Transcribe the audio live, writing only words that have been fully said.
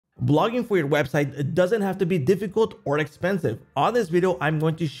Blogging for your website doesn't have to be difficult or expensive. On this video, I'm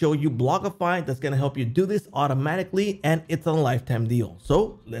going to show you Blogify that's going to help you do this automatically, and it's a lifetime deal.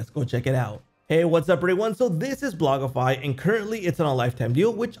 So let's go check it out. Hey, what's up everyone? So this is Blogify, and currently it's on a lifetime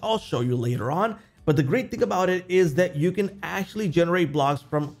deal, which I'll show you later on. But the great thing about it is that you can actually generate blogs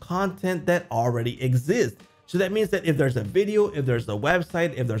from content that already exists. So that means that if there's a video, if there's a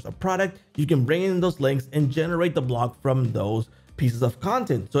website, if there's a product, you can bring in those links and generate the blog from those pieces of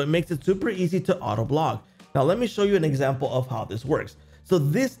content. So it makes it super easy to auto blog. Now let me show you an example of how this works. So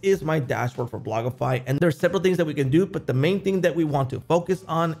this is my dashboard for Blogify, and there's several things that we can do, but the main thing that we want to focus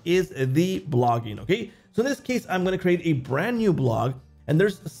on is the blogging. Okay, so in this case, I'm going to create a brand new blog, and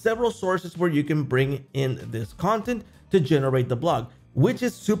there's several sources where you can bring in this content to generate the blog, which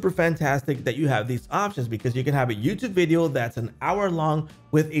is super fantastic that you have these options, because you can have a YouTube video that's an hour long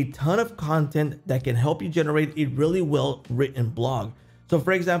with a ton of content that can help you generate a really well written blog. So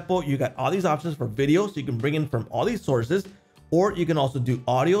for example, you got all these options for video, so you can bring in from all these sources, or you can also do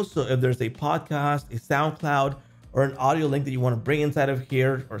audio. So if there's a podcast, a SoundCloud, or an audio link that you want to bring inside of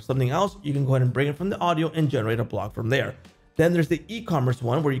here or something else, you can go ahead and bring it from the audio and generate a blog from there. Then there's the e-commerce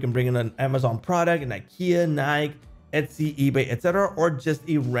one, where you can bring in an Amazon product, an IKEA, Nike, Etsy, eBay, etc., or just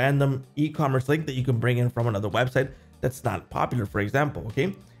a random e-commerce link that you can bring in from another website that's not popular, for example.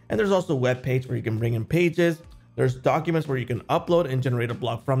 Okay, and there's also a web page where you can bring in pages. There's documents where you can upload and generate a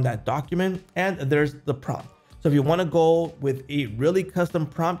blog from that document, and there's the prompt. So if you want to go with a really custom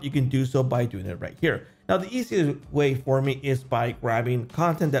prompt, you can do so by doing it right here. Now the easiest way for me is by grabbing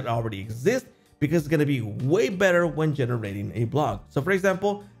content that already exists, because it's going to be way better when generating a blog. So for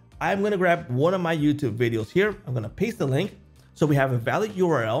example, I'm going to grab one of my YouTube videos here. I'm going to paste the link. So we have a valid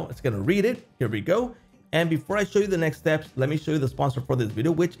URL. It's going to read it. Here we go. And before I show you the next steps, let me show you the sponsor for this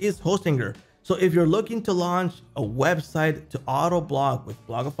video, which is Hostinger. So if you're looking to launch a website to auto blog with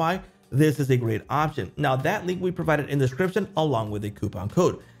Blogify, this is a great option. Now that link we provided in the description along with a coupon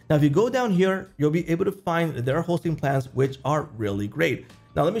code. Now, if you go down here, you'll be able to find their hosting plans, which are really great.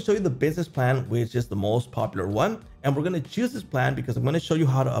 Now, let me show you the business plan, which is the most popular one. And we're going to choose this plan because I'm going to show you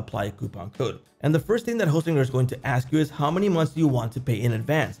how to apply a coupon code. And the first thing that Hostinger is going to ask you is how many months do you want to pay in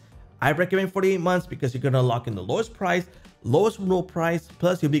advance? I recommend 48 months because you're going to lock in the lowest price, lowest renewal price,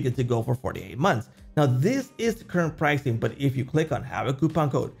 plus you'll be good to go for 48 months. Now, this is the current pricing, but if you click on have a coupon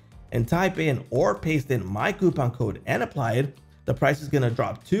code and type in or paste in my coupon code and apply it, the price is going to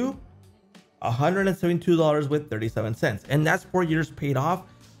drop to $172.37. And that's 4 years paid off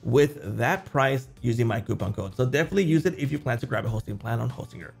with that price using my coupon code. So definitely use it if you plan to grab a hosting plan on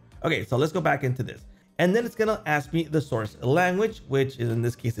Hostinger. Okay, so let's go back into this. And then it's going to ask me the source language, which is in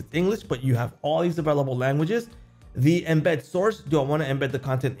this case, it's English, but you have all these available languages. The embed source, do I want to embed the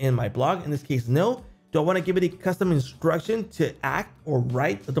content in my blog? In this case, no. Do I want to give it a custom instruction to act or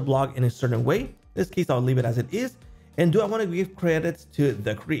write the blog in a certain way? In this case, I'll leave it as it is. And do I want to give credits to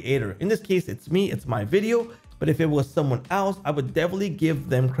the creator? In this case, it's me, it's my video. But if it was someone else, I would definitely give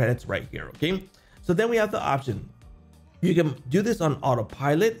them credits right here. Okay, so then we have the option. You can do this on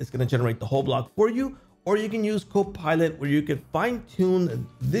Autopilot. It's going to generate the whole blog for you, or you can use Copilot, where you can fine tune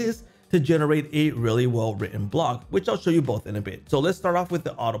this to generate a really well written blog, which I'll show you both in a bit. So let's start off with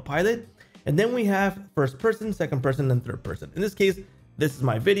the Autopilot. And then we have first person, second person, and third person. In this case, this is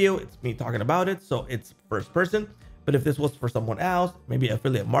my video. It's me talking about it. So it's first person. But if this was for someone else, maybe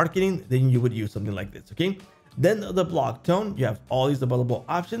affiliate marketing, then you would use something like this. Okay. Then the blog tone, you have all these available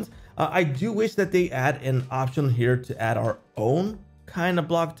options. I do wish that they add an option here to add our own kind of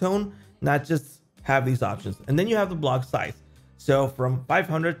blog tone, not just have these options. And then you have the blog size. So from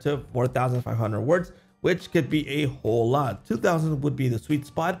 500 to 4,500 words, which could be a whole lot. 2,000 would be the sweet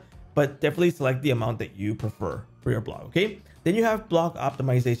spot, but definitely select the amount that you prefer for your blog. Okay. Then you have blog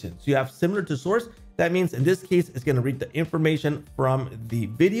optimization. So you have similar to source. That means in this case, it's going to read the information from the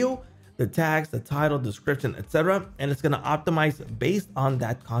video, the tags, the title, description, etc., and it's going to optimize based on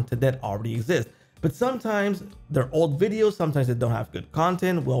that content that already exists. But sometimes they're old videos, sometimes they don't have good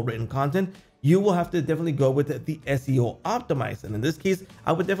content, well-written content. You will have to definitely go with the SEO optimize. And in this case,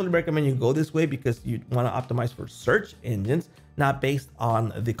 I would definitely recommend you go this way because you want to optimize for search engines, not based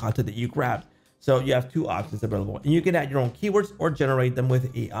on the content that you grabbed. So you have two options available, and you can add your own keywords or generate them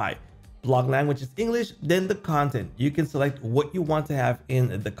with AI. Blog language is English. Then the content, you can select what you want to have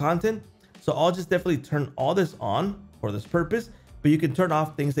in the content. So I'll just definitely turn all this on for this purpose, but you can turn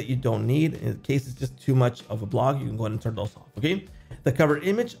off things that you don't need. In case it's just too much of a blog, you can go ahead and turn those off. Okay. The cover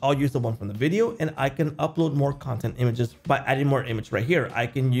image, I'll use the one from the video, and I can upload more content images by adding more image right here. I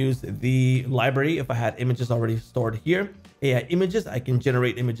can use the library if I had images already stored here. AI images, I can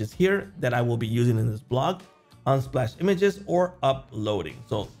generate images here that I will be using in this blog. unsplash images, or uploading.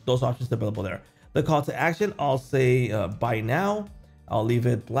 So those options are available there. The call to action, I'll say buy now. I'll leave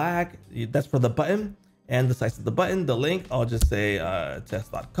it black. That's for the button. And the size of the button. The link, I'll just say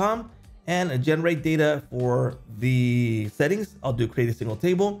test.com. And generate data for the settings, I'll do create a single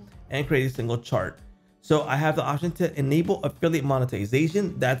table and create a single chart. So I have the option to enable affiliate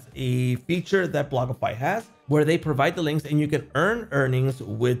monetization. That's a feature that Blogify has where they provide the links and you can earn earnings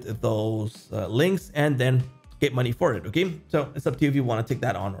with those links and then get money for it. Okay, so it's up to you if you want to take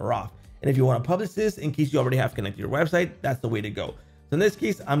that on or off. And if you want to publish this in case you already have connected your website, that's the way to go. So in this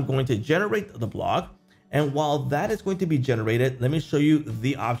case, I'm going to generate the blog. And while that is going to be generated, let me show you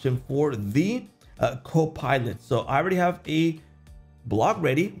the option for the Copilot. So I already have a blog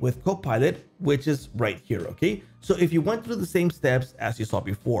ready with Copilot, which is right here. Okay, so if you went through the same steps as you saw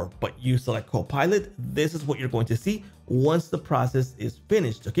before, but you select Copilot, this is what you're going to see once the process is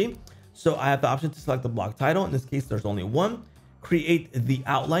finished. Okay, so I have the option to select the blog title. In this case, there's only one. Create the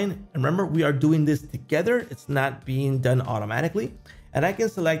outline. And remember, we are doing this together. It's not being done automatically. And I can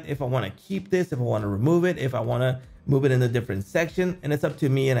select if I want to keep this, if I want to remove it, if I want to move it in a different section, and it's up to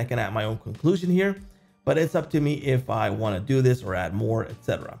me, and I can add my own conclusion here, but it's up to me if I want to do this or add more,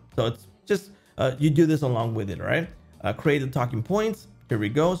 etc. So it's just, you do this along with it, all right? Create the talking points. Here we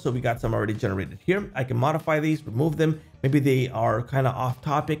go. So we got some already generated here. I can modify these, remove them. Maybe they are kind of off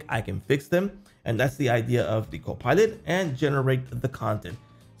topic. I can fix them. And that's the idea of the Copilot, and generate the content.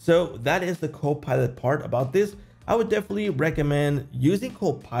 So that is the Copilot part about this. I would definitely recommend using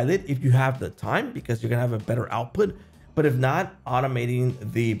Copilot if you have the time, because you're gonna have a better output. But if not, automating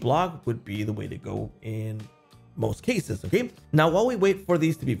the blog would be the way to go in most cases. Okay, now while we wait for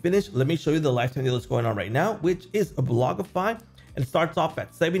these to be finished, let me show you the lifetime deal that's going on right now, which is a Blogify. It starts off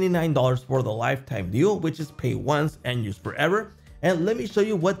at $79 for the lifetime deal, which is pay once and use forever. And let me show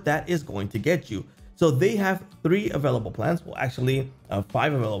you what that is going to get you. So they have 3 available plans, well actually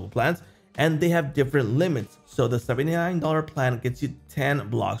 5 available plans, and they have different limits. So the $79 plan gets you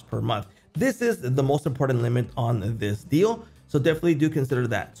 10 blogs per month. This is the most important limit on this deal, so definitely do consider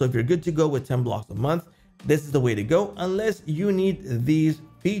that. So if you're good to go with 10 blogs a month, this is the way to go, unless you need these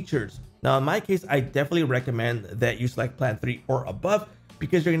features. Now in my case, I definitely recommend that you select plan 3 or above,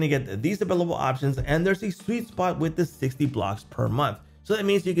 because you're going to get these available options, and there's a sweet spot with the 60 blogs per month. So that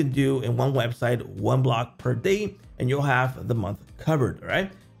means you can do in one website 1 blog per day, and you'll have the month covered. All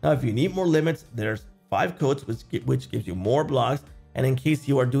right, now if you need more limits, there's 5 codes which gives you more blogs. And in case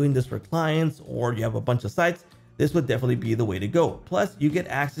you are doing this for clients or you have a bunch of sites, this would definitely be the way to go. Plus you get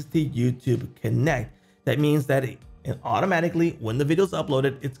access to YouTube Connect. That means that automatically, when the video is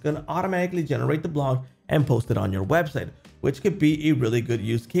uploaded, it's going to automatically generate the blog and post it on your website, which could be a really good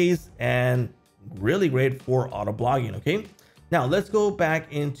use case and really great for auto blogging. Okay, now let's go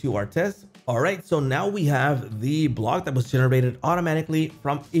back into our test. All right, so now we have the blog that was generated automatically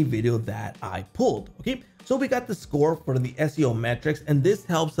from a video that I pulled. Okay, so we got the score for the SEO metrics, and this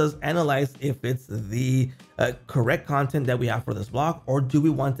helps us analyze if it's the correct content that we have for this blog, or do we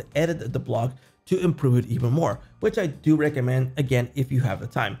want to edit the blog to improve it even more, which I do recommend, again, if you have the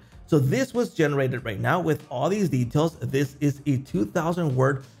time. So this was generated right now with all these details. This is a 2,000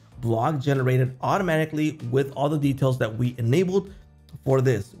 word blog generated automatically with all the details that we enabled for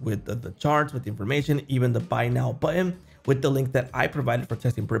this, with the charts, with the information, even the buy now button, with the link that I provided for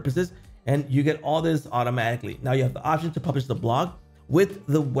testing purposes. And you get all this automatically. Now you have the option to publish the blog with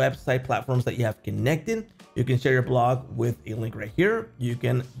the website platforms that you have connected. You can share your blog with a link right here. You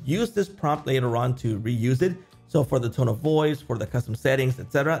can use this prompt later on to reuse it. So for the tone of voice, for the custom settings,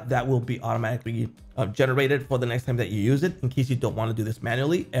 etc., that will be automatically generated for the next time that you use it, in case you don't want to do this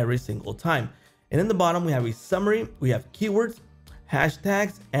manually every single time. And in the bottom, we have a summary, we have keywords,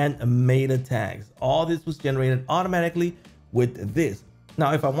 hashtags, and meta tags. All this was generated automatically with this.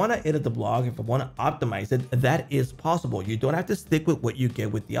 Now, if I want to edit the blog, if I want to optimize it, that is possible. You don't have to stick with what you get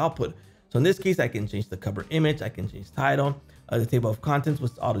with the output. So in this case, I can change the cover image, I can change title, the table of contents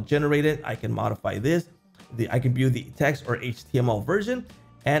was auto-generated. I can modify this. I can view the text or HTML version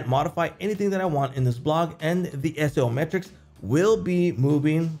and modify anything that I want in this blog, and the SEO metrics will be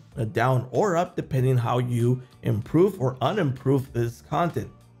moving down or up depending how you improve or unimprove this content.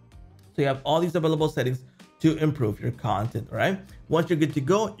 So you have all these available settings to improve your content. All right, once you're good to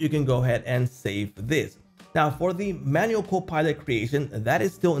go, you can go ahead and save this. Now for the manual Copilot creation, that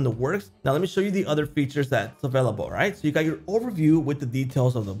is still in the works. Now let me show you the other features that's available. All right, so you got your overview with the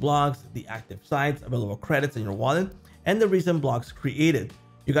details of the blogs, the active sites, available credits in your wallet, and the recent blogs created.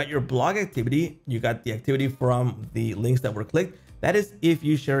 You got your blog activity. You got the activity from the links that were clicked. That is if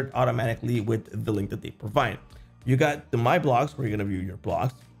you share it automatically with the link that they provide. You got the My Blogs, where you're going to view your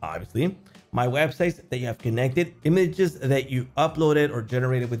blogs, obviously. my websites that you have connected, images that you uploaded or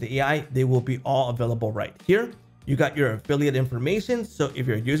generated with the AI, they will be all available right here. You got your affiliate information. So if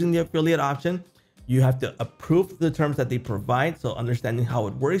you're using the affiliate option, you have to approve the terms that they provide. So understanding how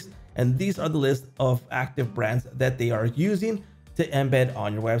it works. And these are the list of active brands that they are using to embed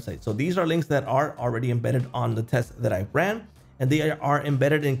on your website. So these are links that are already embedded on the test that I ran, and they are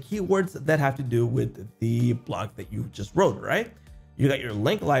embedded in keywords that have to do with the blog that you just wrote, right? You got your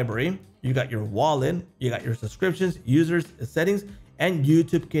link library, you got your wallet, you got your subscriptions, users, settings, and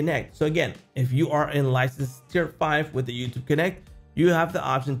YouTube Connect. So again, if you are in license tier 5 with the YouTube Connect, you have the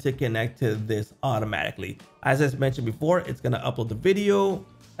option to connect to this automatically. As I mentioned before, it's going to upload the video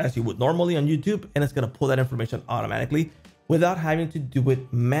as you would normally on YouTube, and it's going to pull that information automatically without having to do it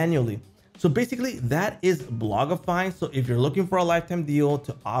manually. So basically that is Blogify. So if you're looking for a lifetime deal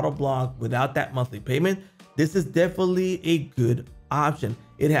to auto blog without that monthly payment, this is definitely a good option.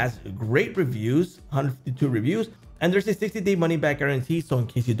 It has great reviews, 152 reviews, and there's a 60-day money back guarantee. So in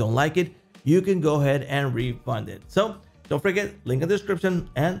case you don't like it, you can go ahead and refund it. So don't forget, link in the description,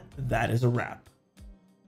 and that is a wrap.